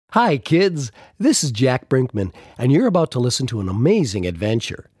Hi, kids. This is Jack Brinkman, and you're about to listen to an amazing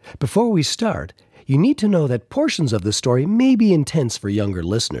adventure. Before we start, you need to know that portions of the story may be intense for younger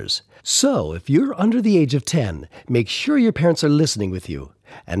listeners. So, if you're under the age of 10, make sure your parents are listening with you.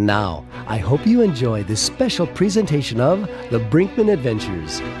 And now, I hope you enjoy this special presentation of the Brinkman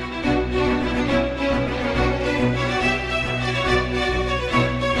Adventures.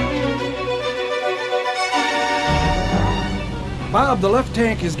 Bob, the left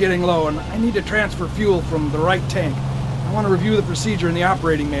tank is getting low, and I need to transfer fuel from the right tank. I want to review the procedure in the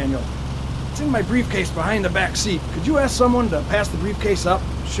operating manual. It's in my briefcase behind the back seat. Could you ask someone to pass the briefcase up?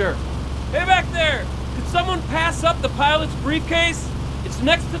 Sure. Hey, back there! Could someone pass up the pilot's briefcase? It's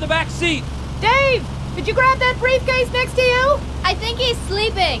next to the back seat. Dave! Could you grab that briefcase next to you? I think he's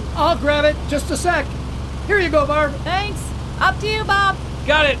sleeping. I'll grab it. Just a sec. Here you go, Barb. Thanks. Up to you, Bob.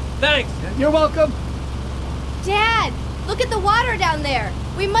 Got it. Thanks. You're welcome. Dad, look at the water down there.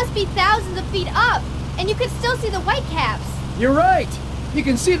 We must be thousands of feet up, and you can still see the white caps. You're right. You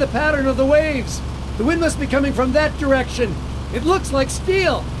can see the pattern of the waves. The wind must be coming from that direction. It looks like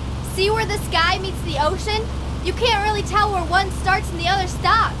steel. See where the sky meets the ocean? You can't really tell where one starts and the other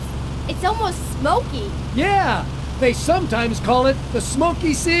stops. It's almost smoky. Yeah, they sometimes call it the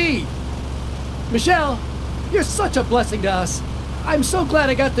Smoky Sea. Michelle, you're such a blessing to us. I'm so glad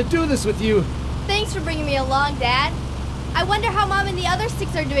I got to do this with you. Thanks for bringing me along, Dad. I wonder how Mom and the other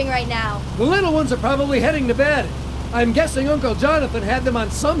 6 are doing right now. The little ones are probably heading to bed. I'm guessing Uncle Jonathan had them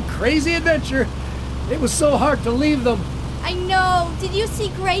on some crazy adventure. It was so hard to leave them. I know. Did you see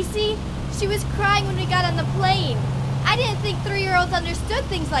Gracie? She was crying when we got on the plane. I didn't think 3-year-olds understood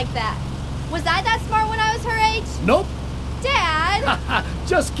things like that. Was I that smart when I was her age? Nope. Dad!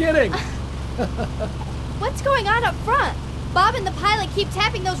 Just kidding. What's going on up front? Bob and the pilot keep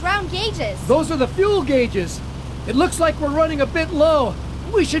tapping those round gauges. Those are the fuel gauges. It looks like we're running a bit low.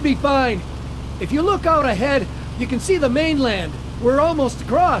 We should be fine. If you look out ahead, you can see the mainland. We're almost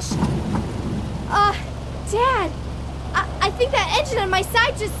across. Dad, I think that engine on my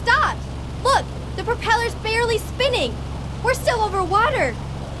side just stopped. Look, the propeller's barely spinning. We're still over water.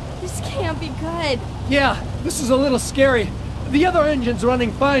 This can't be good. Yeah, this is a little scary. The other engine's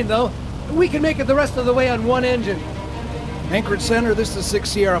running fine, though. We can make it the rest of the way on one engine. Anchorage Center, this is 6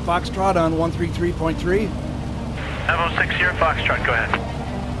 Sierra Foxtrot on 133.3. Evo 6 Sierra Foxtrot, go ahead.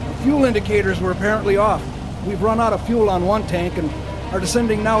 The fuel indicators were apparently off. We've run out of fuel on one tank and are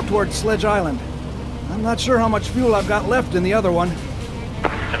descending now towards Sledge Island. I'm not sure how much fuel I've got left in the other one.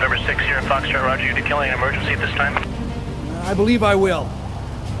 November 6 Sierra Foxtrot, roger, you declaring an emergency at this time? I believe I will.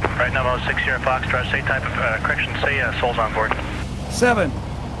 Right now, 6 Sierra Foxtrot, say type of correction, say souls on board. 7.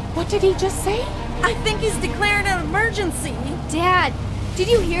 What did he just say? I think he's declaring an emergency. Dad, did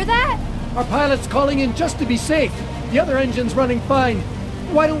you hear that? Our pilot's calling in just to be safe. The other engine's running fine.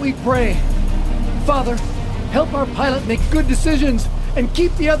 Why don't we pray? Father, help our pilot make good decisions and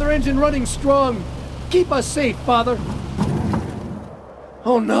keep the other engine running strong. Keep us safe, Father.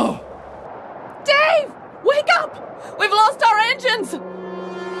 Oh no. Dave! Wake up! We've lost our engines!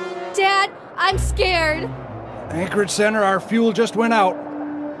 Dad, I'm scared. Anchorage Center, our fuel just went out.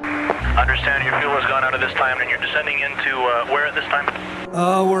 Understand your fuel has gone out at this time and you're descending into where at this time?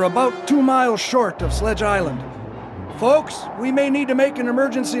 We're about 2 miles short of Sledge Island. Folks, we may need to make an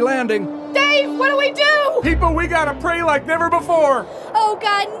emergency landing. Dave, what do we do? People, we gotta pray like never before. Oh,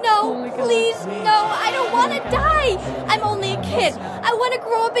 God, no. Please, no. I don't want to die. I'm only a kid. I want to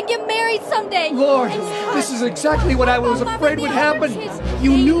grow up and get married someday. Lord, this is exactly what I was afraid would happen.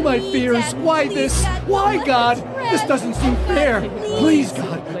 You knew my fears. Why this? Why, God? This doesn't seem fair. Please,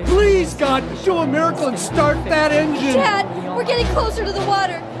 God, do a miracle and start that engine. Dad, we're getting closer to the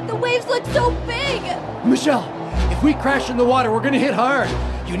water. The waves look so big. Michelle, if we crash in the water, we're gonna hit hard.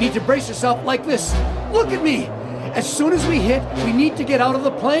 You need to brace yourself like this. Look at me. As soon as we hit, we need to get out of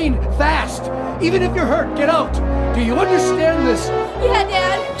the plane, fast. Even if you're hurt, get out. Do you understand this? Yeah,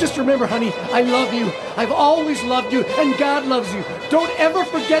 Dad. Just remember, honey, I love you. I've always loved you, and God loves you. Don't ever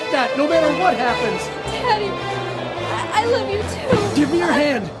forget that, no matter what happens. Daddy, I love you too. Give me your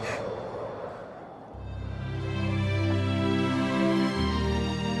hand.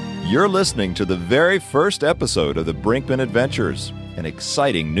 You're listening to the very first episode of the Brinkman Adventures, an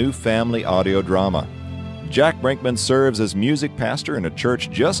exciting new family audio drama. Jack Brinkman serves as music pastor in a church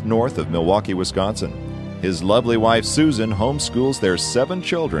just north of Milwaukee, Wisconsin. His lovely wife Susan homeschools their 7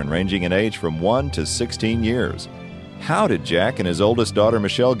 children ranging in age from 1 to 16 years. How did Jack and his oldest daughter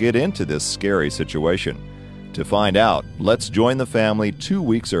Michelle get into this scary situation? To find out, let's join the family 2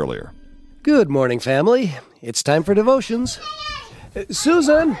 weeks earlier. Good morning, family. It's time for devotions.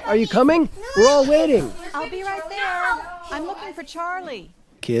 Susan, are you coming? We're all waiting. I'll be right there. I'm looking for Charlie.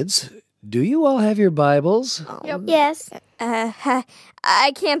 Kids, do you all have your Bibles? Yes.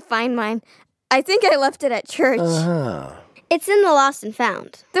 I can't find mine. I think I left it at church. Uh-huh. It's in the lost and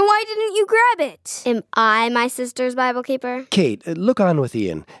found. Then why didn't you grab it? Am I my sister's Bible keeper? Kate, look on with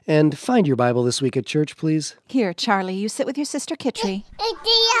Ian and find your Bible this week at church, please. Here, Charlie, you sit with your sister Kitri.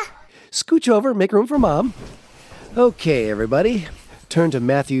 Scooch over, make room for Mom. Okay, everybody, turn to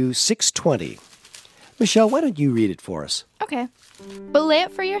Matthew 6:20. Michelle, why don't you read it for us? Okay. But lay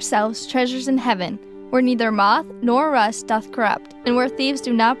up for yourselves treasures in heaven, where neither moth nor rust doth corrupt, and where thieves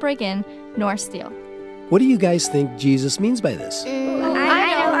do not break in nor steal. What do you guys think Jesus means by this?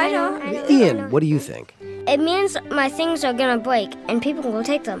 I know. Ian, what do you think? It means my things are gonna break and people will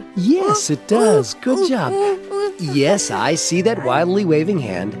take them. Yes, it does. Good job. Yes, I see that wildly waving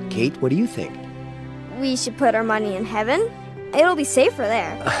hand. Kate, what do you think? We should put our money in heaven. It'll be safer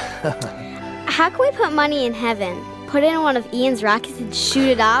there. How can we put money in heaven? Put it in one of Ian's rockets and shoot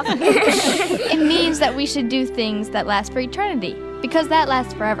it off? It means that we should do things that last for eternity, because that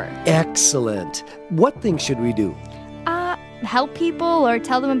lasts forever. Excellent. What things should we do? Help people or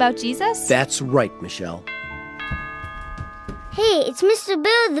tell them about Jesus? That's right, Michelle. Hey, it's Mr.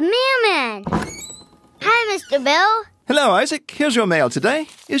 Bill, the mailman. Hi, Mr. Bill. Hello, Isaac. Here's your mail today.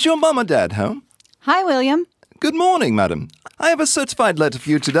 Is your mum and dad home? Hi, William. Good morning, madam. I have a certified letter for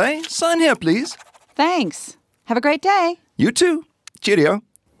you today. Sign here, please. Thanks. Have a great day. You too. Cheerio.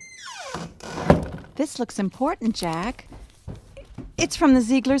 This looks important, Jack. It's from the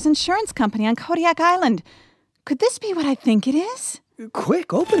Ziegler's Insurance Company on Kodiak Island. Could this be what I think it is?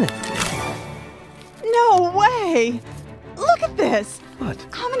 Quick, open it. No way! Look at this. What?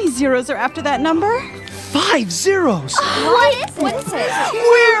 How many zeros are after that number? 5 zeros. What is it?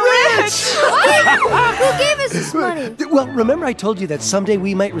 We're rich! Who gave us this money? Well, remember I told you that someday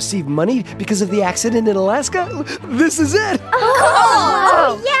we might receive money because of the accident in Alaska? This is it.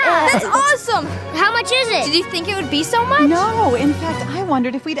 Oh, yeah! That's awesome! How much is it? Did you think it would be so much? No, in fact, I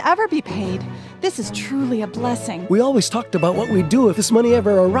wondered if we'd ever be paid. This is truly a blessing. We always talked about what we'd do if this money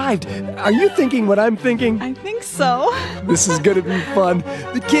ever arrived. Are you thinking what I'm thinking? I think so. This is going to be fun.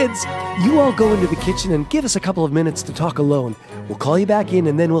 The kids, you all go into the kitchen and give us a couple of minutes to talk alone. We'll call you back in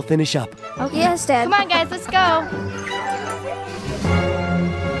and then we'll finish up. Okay. Yes, Dad. Come on, guys, let's go.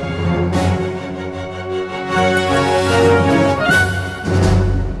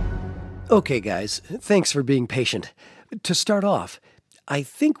 Okay, guys, thanks for being patient. To start off, I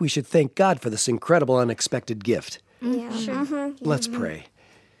think we should thank God for this incredible unexpected gift. Yeah, sure. Let's pray.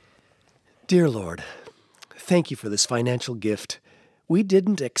 Dear Lord, thank you for this financial gift. We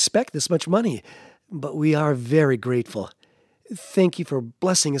didn't expect this much money, but we are very grateful. Thank you for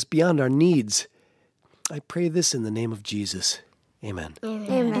blessing us beyond our needs. I pray this in the name of Jesus. Amen.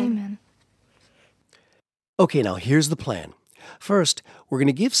 Amen. Okay, now here's the plan. First, we're going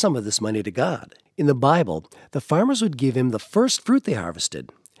to give some of this money to God. In the Bible, the farmers would give him the first fruit they harvested.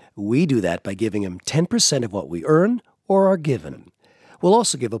 We do that by giving him 10% of what we earn or are given. We'll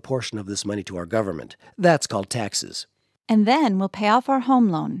also give a portion of this money to our government. That's called taxes. And then we'll pay off our home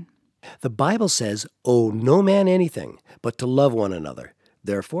loan. The Bible says, owe no man anything, but to love one another.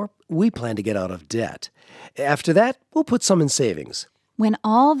 Therefore, we plan to get out of debt. After that, we'll put some in savings. When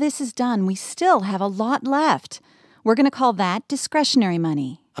all this is done, we still have a lot left. We're going to call that discretionary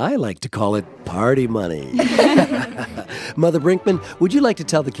money. I like to call it party money. Mother Brinkman, would you like to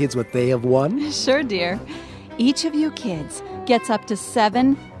tell the kids what they have won? Sure, dear. Each of you kids gets up to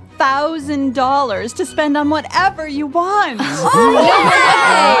 $7,000 to spend on whatever you want.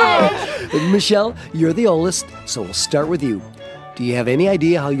 Michelle, you're the oldest, so we'll start with you. Do you have any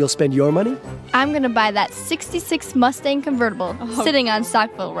idea how you'll spend your money? I'm going to buy that 66 Mustang convertible sitting on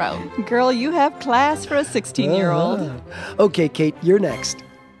Stockville Road. Girl, you have class for a 16-year-old. Okay, Kate, you're next.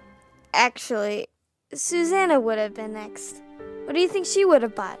 Actually, Susanna would have been next. What do you think she would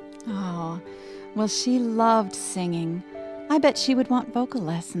have bought? Oh, well, she loved singing. I bet she would want vocal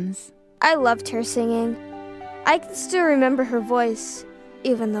lessons. I loved her singing. I can still remember her voice,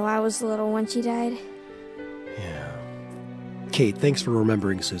 even though I was little when she died. Yeah. Kate, thanks for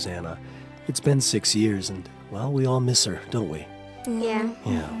remembering Susanna. It's been 6 years, and, well, we all miss her, don't we? Yeah.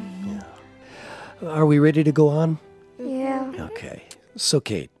 Yeah. Are we ready to go on? Yeah. Okay. So,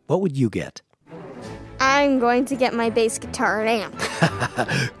 Kate, what would you get? I'm going to get my bass guitar and amp.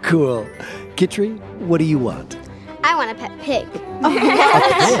 Cool. Kitri, what do you want? I want a pet pig.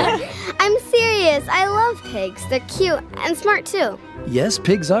 I'm serious. I love pigs. They're cute and smart, too. Yes,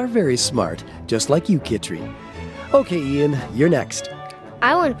 pigs are very smart, just like you, Kitri. Okay, Ian, you're next.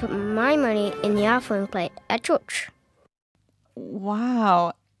 I want to put my money in the offering plate at church.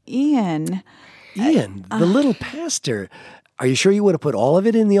 Wow, Ian. Ian, the little pastor. Are you sure you want to put all of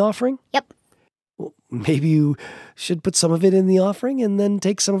it in the offering? Yep. Well, maybe you should put some of it in the offering and then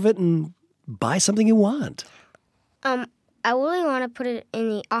take some of it and buy something you want. I really want to put it in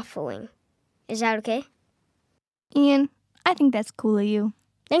the offering. Is that okay? Ian, I think that's cool of you.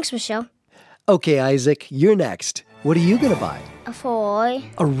 Thanks, Michelle. Okay, Isaac, you're next. What are you going to buy? A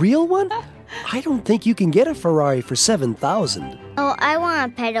Ferrari. A real one? I don't think you can get a Ferrari for $7,000. Oh, I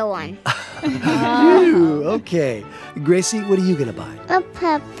want a pedal one. Ooh, okay. Gracie, what are you going to buy? A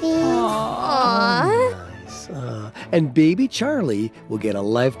puppy. Aww. Nice. And baby Charlie will get a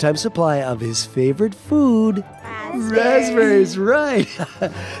lifetime supply of his favorite food. Raspberries, right.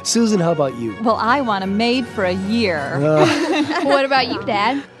 Susan, how about you? Well, I want a maid for a year. What about you,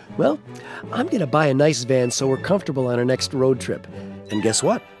 Dad? Well, I'm going to buy a nice van so we're comfortable on our next road trip. And guess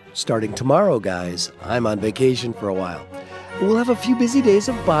what? Starting tomorrow, guys, I'm on vacation for a while. We'll have a few busy days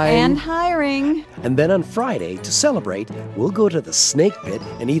of buying. And hiring. And then on Friday, to celebrate, we'll go to the Snake Pit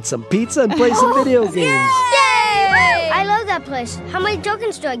and eat some pizza and play some video games. Yay! I love that place. How many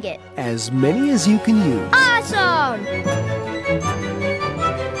tokens do I get? As many as you can use. Awesome!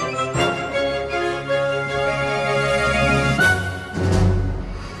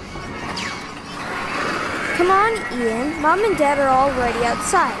 Come on, Ian. Mom and Dad are already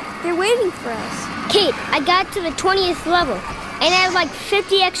outside. They're waiting for us. Kate, I got to the 20th level, and I have like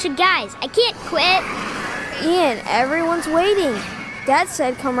 50 extra guys. I can't quit. Ian, everyone's waiting. Dad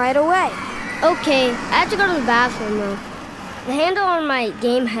said come right away. Okay, I have to go to the bathroom though. The handle on my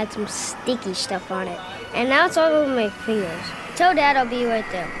game had some sticky stuff on it, and now it's all over my fingers. Tell Dad I'll be right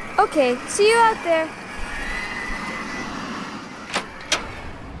there. Okay, see you out there.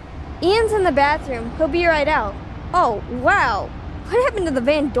 Ian's in the bathroom. He'll be right out. Oh, wow. What happened to the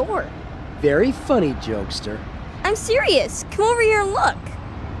van door? Very funny, jokester. I'm serious. Come over here and look.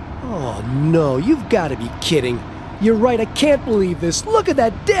 Oh, no, you've got to be kidding. You're right, I can't believe this. Look at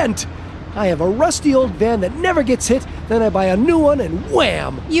that dent. I have a rusty old van that never gets hit, then I buy a new one and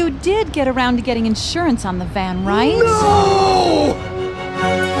wham! You did get around to getting insurance on the van, right? No!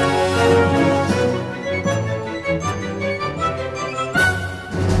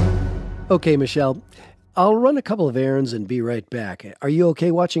 Okay, Michelle, I'll run a couple of errands and be right back. Are you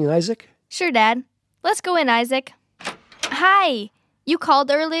okay watching Isaac? Sure, Dad. Let's go in, Isaac. Hi. You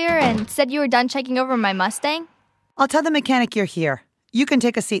called earlier and said you were done checking over my Mustang? I'll tell the mechanic you're here. You can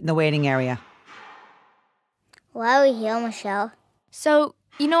take a seat in the waiting area. Why are we here, Michelle? So,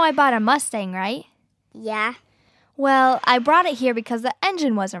 you know I bought a Mustang, right? Yeah. Well, I brought it here because the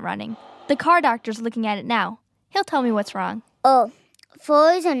engine wasn't running. The car doctor's looking at it now. He'll tell me what's wrong. Oh,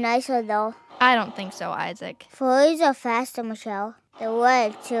 Ferraris are nicer though. I don't think so, Isaac. Ferraris are faster, Michelle. They're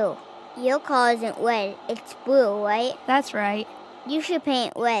red too. Your car isn't red, it's blue, right? That's right. You should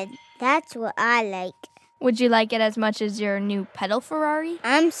paint red. That's what I like. Would you like it as much as your new pedal Ferrari?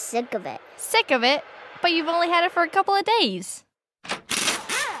 I'm sick of it. Sick of it? But you've only had it for a couple of days.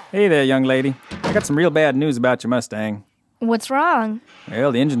 Hey there, young lady. I got some real bad news about your Mustang. What's wrong?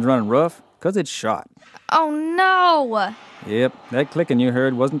 Well, the engine's running rough, 'cause it's shot. Oh, no! Yep, that clicking you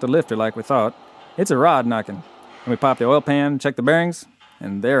heard wasn't the lifter like we thought. It's a rod knocking. And we popped the oil pan, checked the bearings,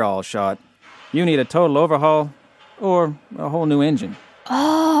 and they're all shot. You need a total overhaul or a whole new engine.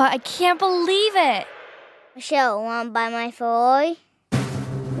 Oh, I can't believe it! Michelle, want to buy my Ferrari?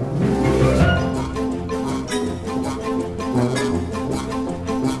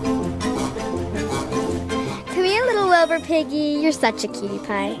 Come here, little Wilbur Piggy. You're such a cutie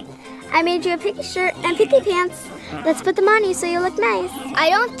pie. I made you a piggy shirt and piggy pants. Let's put them on you so you look nice. I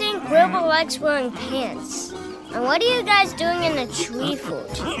don't think Wilbur likes wearing pants. And what are you guys doing in the tree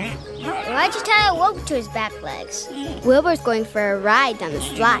fort? Why'd you tie a rope to his back legs? Wilbur's going for a ride down the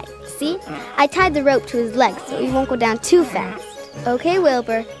slide. See? I tied the rope to his legs so he won't go down too fast. Okay,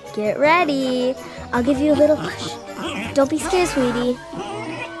 Wilbur, get ready. I'll give you a little push. Don't be scared, sweetie.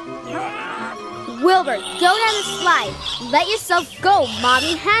 Wilbur, go down the slide. Let yourself go.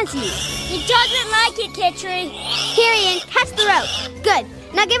 Mommy has you. He doesn't like it, Kitchery. Here, Ian, catch the rope. Good.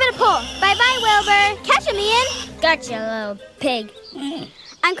 Now give it a pull. Bye-bye, Wilbur. Catch him, Ian. Gotcha, little pig.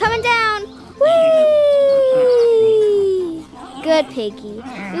 I'm coming down. Whee! Good, Piggy.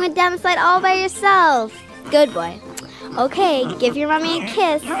 You went down the slide all by yourself. Good boy. Okay, give your mommy a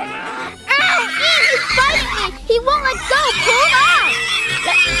kiss. Ow! Ian, he's biting me. He won't let go. Pull him off.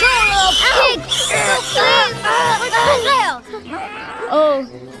 Let go, little pig. Oh,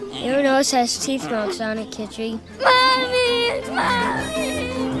 your nose has teeth marks on it, Kitchery. Mommy! Mommy!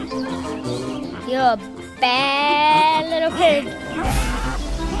 You're a bad little pig.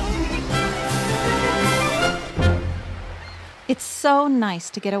 It's so nice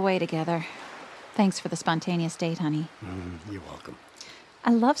to get away together. Thanks for the spontaneous date, honey. You're welcome. I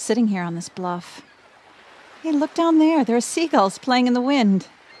love sitting here on this bluff. Hey, look down there. There are seagulls playing in the wind.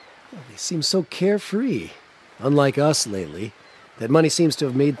 They seem so carefree. Unlike us lately. That money seems to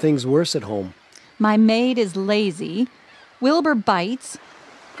have made things worse at home. My maid is lazy. Wilbur bites.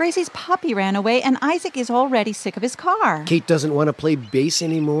 Gracie's puppy ran away, and Isaac is already sick of his car. Kate doesn't want to play bass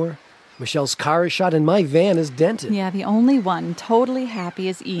anymore. Michelle's car is shot and my van is dented. Yeah, the only one totally happy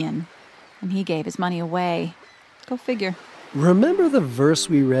is Ian. And he gave his money away. Go figure. Remember the verse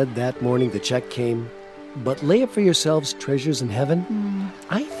we read that morning the check came? But lay up for yourselves treasures in heaven?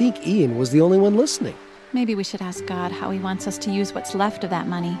 I think Ian was the only one listening. Maybe we should ask God how he wants us to use what's left of that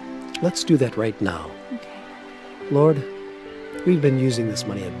money. Let's do that right now. Okay. Lord, we've been using this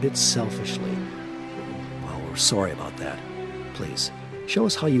money a bit selfishly. Well, we're sorry about that. Please, show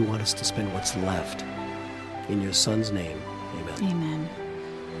us how you want us to spend what's left. In your Son's name, amen. Amen.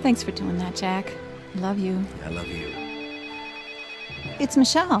 Thanks for doing that, Jack. Love you. I love you. It's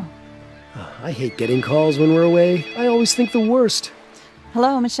Michelle. I hate getting calls when we're away. I always think the worst.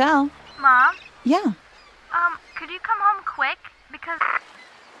 Hello, Michelle. Mom? Yeah. Could you come home quick? Because...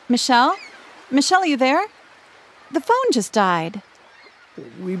 Michelle? Michelle, are you there? The phone just died.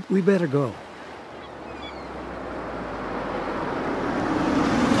 We better go.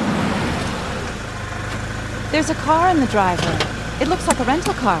 There's a car in the driveway. It looks like a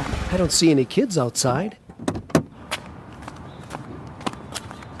rental car. I don't see any kids outside.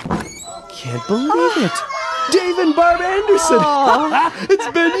 Can't believe it. Dave and Barb Anderson. It's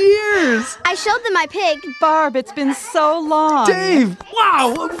been years. I showed them my pig. Barb, it's been so long. Dave!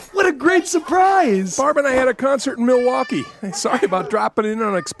 Wow! What a great surprise! Barb and I had a concert in Milwaukee. Sorry about dropping in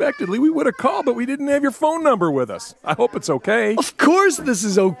unexpectedly. We would have called, but we didn't have your phone number with us. I hope it's okay. Of course this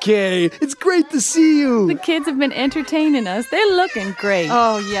is okay. It's great to see you. The kids have been entertaining us. They're looking great.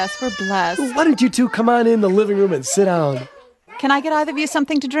 Oh, yes, we're blessed. Why don't you two come on in the living room and sit down? Can I get either of you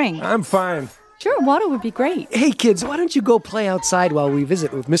something to drink? I'm fine. Sure, water would be great. Hey, kids, why don't you go play outside while we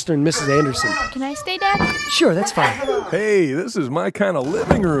visit with Mr. and Mrs. Anderson? Can I stay, Dad? Sure, that's fine. Hey, this is my kind of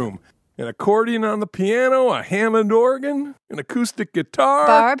living room. An accordion on the piano, a Hammond organ, an acoustic guitar.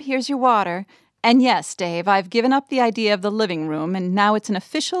 Barb, here's your water. And yes, Dave, I've given up the idea of the living room, and now it's an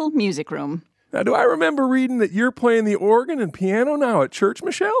official music room. Now, do I remember reading that you're playing the organ and piano now at church,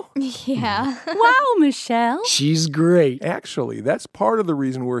 Michelle? Yeah. Wow, Michelle. She's great. Actually, that's part of the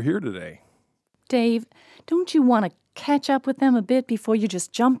reason we're here today. Dave, don't you want to catch up with them a bit before you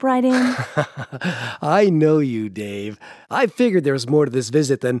just jump right in? I know you, Dave. I figured there was more to this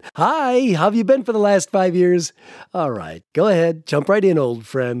visit than, "Hi, how have you been for the last 5 years?" All right, go ahead. Jump right in, old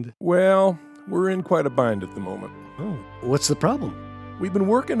friend. Well, we're in quite a bind at the moment. Oh, what's the problem? We've been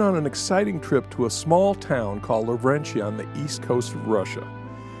working on an exciting trip to a small town called Lovrentia on the east coast of Russia.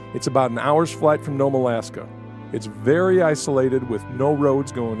 It's about an hour's flight from Nome, Alaska. It's very isolated with no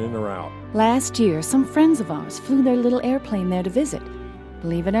roads going in or out. Last year, some friends of ours flew their little airplane there to visit.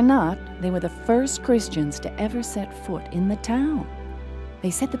 Believe it or not, they were the first Christians to ever set foot in the town. They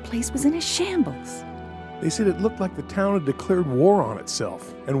said the place was in a shambles. They said it looked like the town had declared war on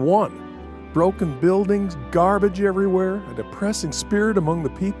itself and won. Broken buildings, garbage everywhere, a depressing spirit among the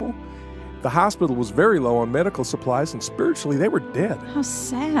people. The hospital was very low on medical supplies, and spiritually they were dead. How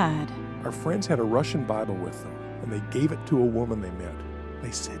sad. Our friends had a Russian Bible with them, and they gave it to a woman they met. They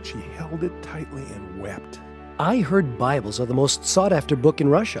said she held it tightly and wept. I heard Bibles are the most sought-after book in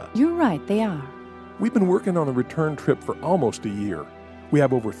Russia. You're right, they are. We've been working on the return trip for almost a year. We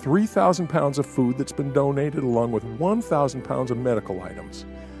have over 3,000 pounds of food that's been donated, along with 1,000 pounds of medical items.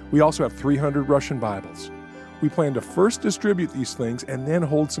 We also have 300 Russian Bibles. We plan to first distribute these things and then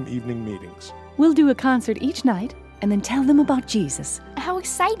hold some evening meetings. We'll do a concert each night and then tell them about Jesus. How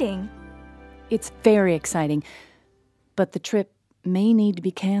exciting. It's very exciting, but the trip may need to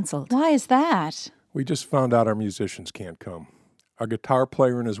be canceled. Why is that? We just found out our musicians can't come. Our guitar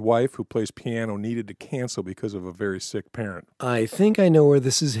player and his wife, who plays piano, needed to cancel because of a very sick parent. I think I know where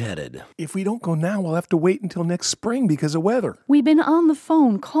this is headed. If we don't go now, we'll have to wait until next spring because of weather. We've been on the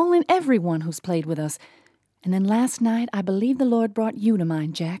phone calling everyone who's played with us. And then last night, I believe the Lord brought you to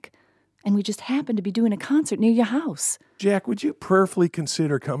mind, Jack. And we just happened to be doing a concert near your house. Jack, would you prayerfully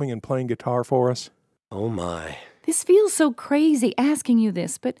consider coming and playing guitar for us? Oh, my. This feels so crazy asking you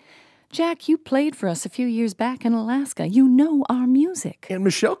this, but Jack, you played for us a few years back in Alaska. You know our music. And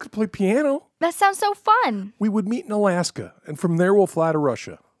Michelle could play piano. That sounds so fun. We would meet in Alaska, and from there we'll fly to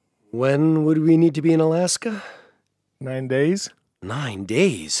Russia. When would we need to be in Alaska? 9 days. 9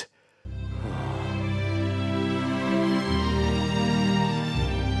 days?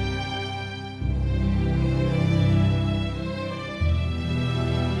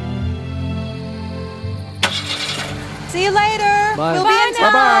 See you later. Bye. We'll be in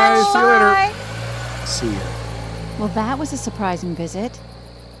touch. Bye-bye. See you later. Bye. See ya. Well, that was a surprising visit.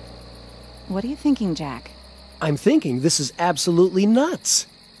 What are you thinking, Jack? I'm thinking this is absolutely nuts.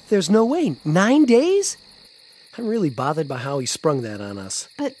 There's no way. 9 days? I'm really bothered by how he sprung that on us.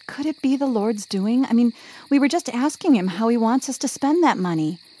 But could it be the Lord's doing? I mean, we were just asking him how he wants us to spend that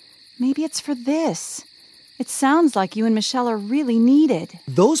money. Maybe it's for this. It sounds like you and Michelle are really needed.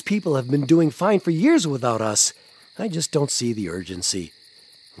 Those people have been doing fine for years without us. I just don't see the urgency.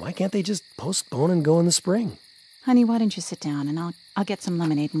 Why can't they just postpone and go in the spring? Honey, why don't you sit down and I'll get some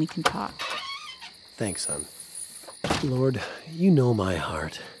lemonade and we can talk. Thanks, son. Lord, you know my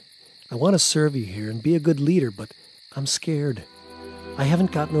heart. I want to serve you here and be a good leader, but I'm scared. I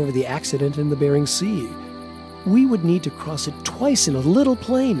haven't gotten over the accident in the Bering Sea. We would need to cross it twice in a little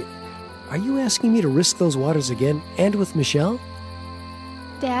plane. Are you asking me to risk those waters again, and with Michelle?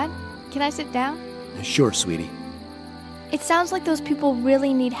 Dad, can I sit down? Sure, sweetie. It sounds like those people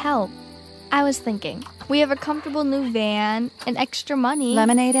really need help. I was thinking, we have a comfortable new van and extra money.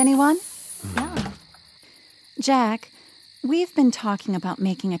 Lemonade, anyone? No. Jack, we've been talking about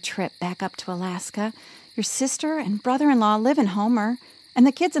making a trip back up to Alaska. Your sister and brother-in-law live in Homer, and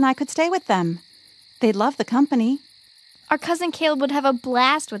the kids and I could stay with them. They'd love the company. Our cousin Caleb would have a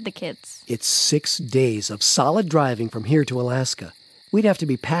blast with the kids. It's 6 days of solid driving from here to Alaska. We'd have to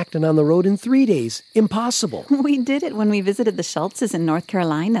be packed and on the road in 3 days. Impossible. We did it when we visited the Schultzes in North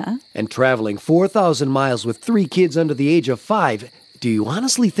Carolina. And traveling 4,000 miles with 3 kids under the age of 5. Do you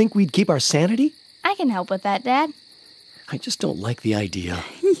honestly think we'd keep our sanity? I can help with that, Dad. I just don't like the idea.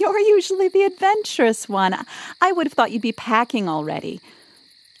 You're usually the adventurous one. I would have thought you'd be packing already.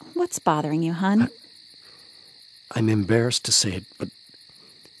 What's bothering you, hon? I'm embarrassed to say it, but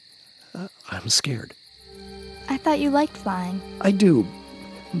I'm scared. I thought you liked flying. I do,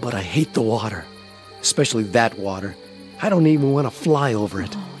 but I hate the water, especially that water. I don't even want to fly over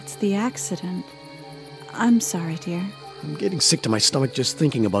it. Oh, it's the accident. I'm sorry, dear. I'm getting sick to my stomach just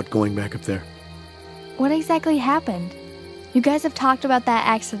thinking about going back up there. What exactly happened? You guys have talked about that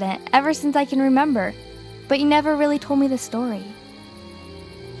accident ever since I can remember, but you never really told me the story.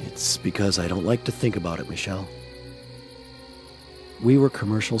 It's because I don't like to think about it, Michelle. We were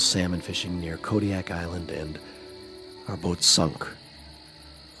commercial salmon fishing near Kodiak Island, and our boat sunk.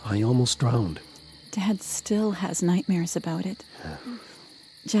 I almost drowned. Dad still has nightmares about it.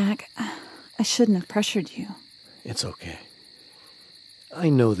 Jack, I shouldn't have pressured you. It's okay. I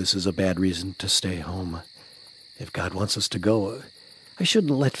know this is a bad reason to stay home. If God wants us to go, I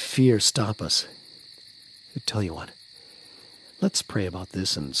shouldn't let fear stop us. I tell you what, let's pray about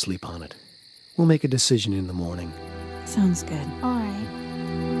this and sleep on it. We'll make a decision in the morning. Sounds good. All right.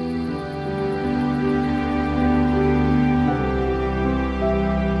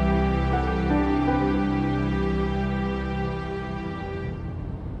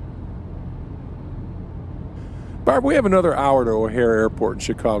 Barb, we have another hour to O'Hare Airport in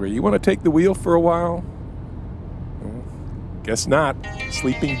Chicago. You want to take the wheel for a while? Well, guess not.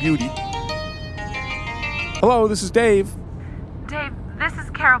 Sleeping Beauty. Hello, this is Dave. Dave, this is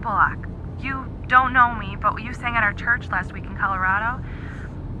Carol Bullock. You don't know me, but you sang at our church last week in Colorado.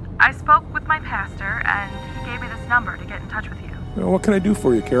 I spoke with my pastor, and he gave me this number to get in touch with you. Well, what can I do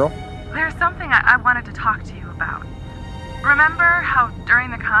for you, Carol? There's something I wanted to talk to you about. Remember how during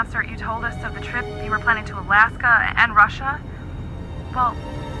the concert you told us of the trip you were planning to Alaska and Russia? Well,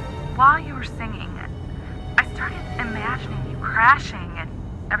 while you were singing, I started imagining you crashing and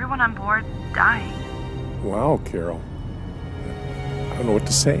everyone on board dying. Wow, Carol. I don't know what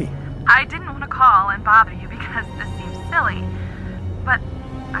to say. I didn't want to call and bother you because this seems silly, but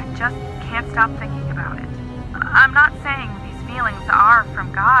I just can't stop thinking about it. I'm not saying these feelings are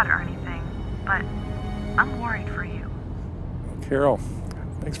from God or anything, but I'm worried for you. Carol,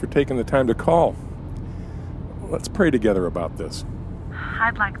 thanks for taking the time to call. Let's pray together about this.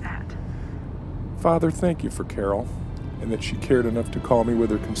 I'd like that. Father, thank you for Carol, and that she cared enough to call me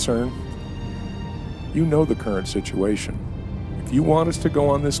with her concern. You know the current situation. If you want us to go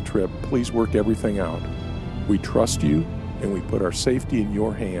on this trip, please work everything out. We trust you, and we put our safety in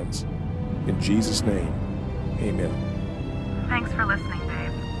your hands. In Jesus' name, amen. Thanks for listening,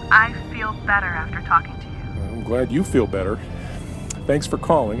 Dave. I feel better after talking to you. I'm glad you feel better. Thanks for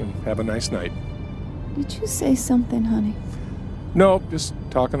calling, and have a nice night. Did you say something, honey? No, just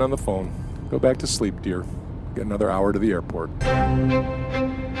talking on the phone. Go back to sleep, dear. Get another hour to the airport.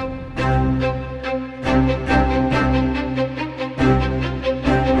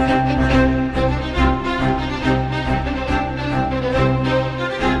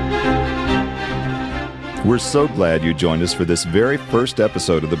 We're so glad you joined us for this very first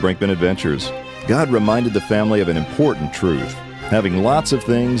episode of the Brinkman Adventures. God reminded the family of an important truth. Having lots of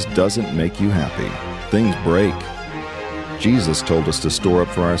things doesn't make you happy. Things break. Jesus told us to store up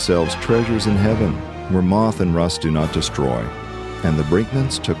for ourselves treasures in heaven, where moth and rust do not destroy. And the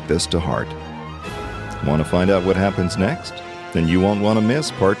Brinkmans took this to heart. Want to find out what happens next? Then you won't want to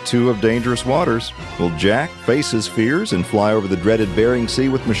miss Part 2 of Dangerous Waters. Will Jack face his fears and fly over the dreaded Bering Sea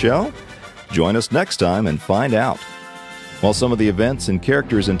with Michelle? Join us next time and find out. While some of the events and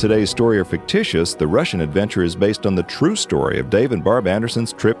characters in today's story are fictitious, the Russian adventure is based on the true story of Dave and Barb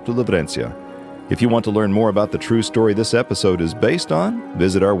Anderson's trip to Lovrencia. If you want to learn more about the true story this episode is based on,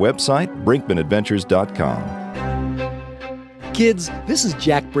 visit our website, brinkmanadventures.com. Kids, this is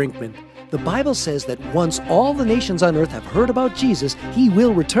Jack Brinkman. The Bible says that once all the nations on earth have heard about Jesus, he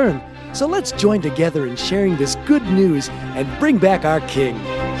will return. So let's join together in sharing this good news and bring back our King.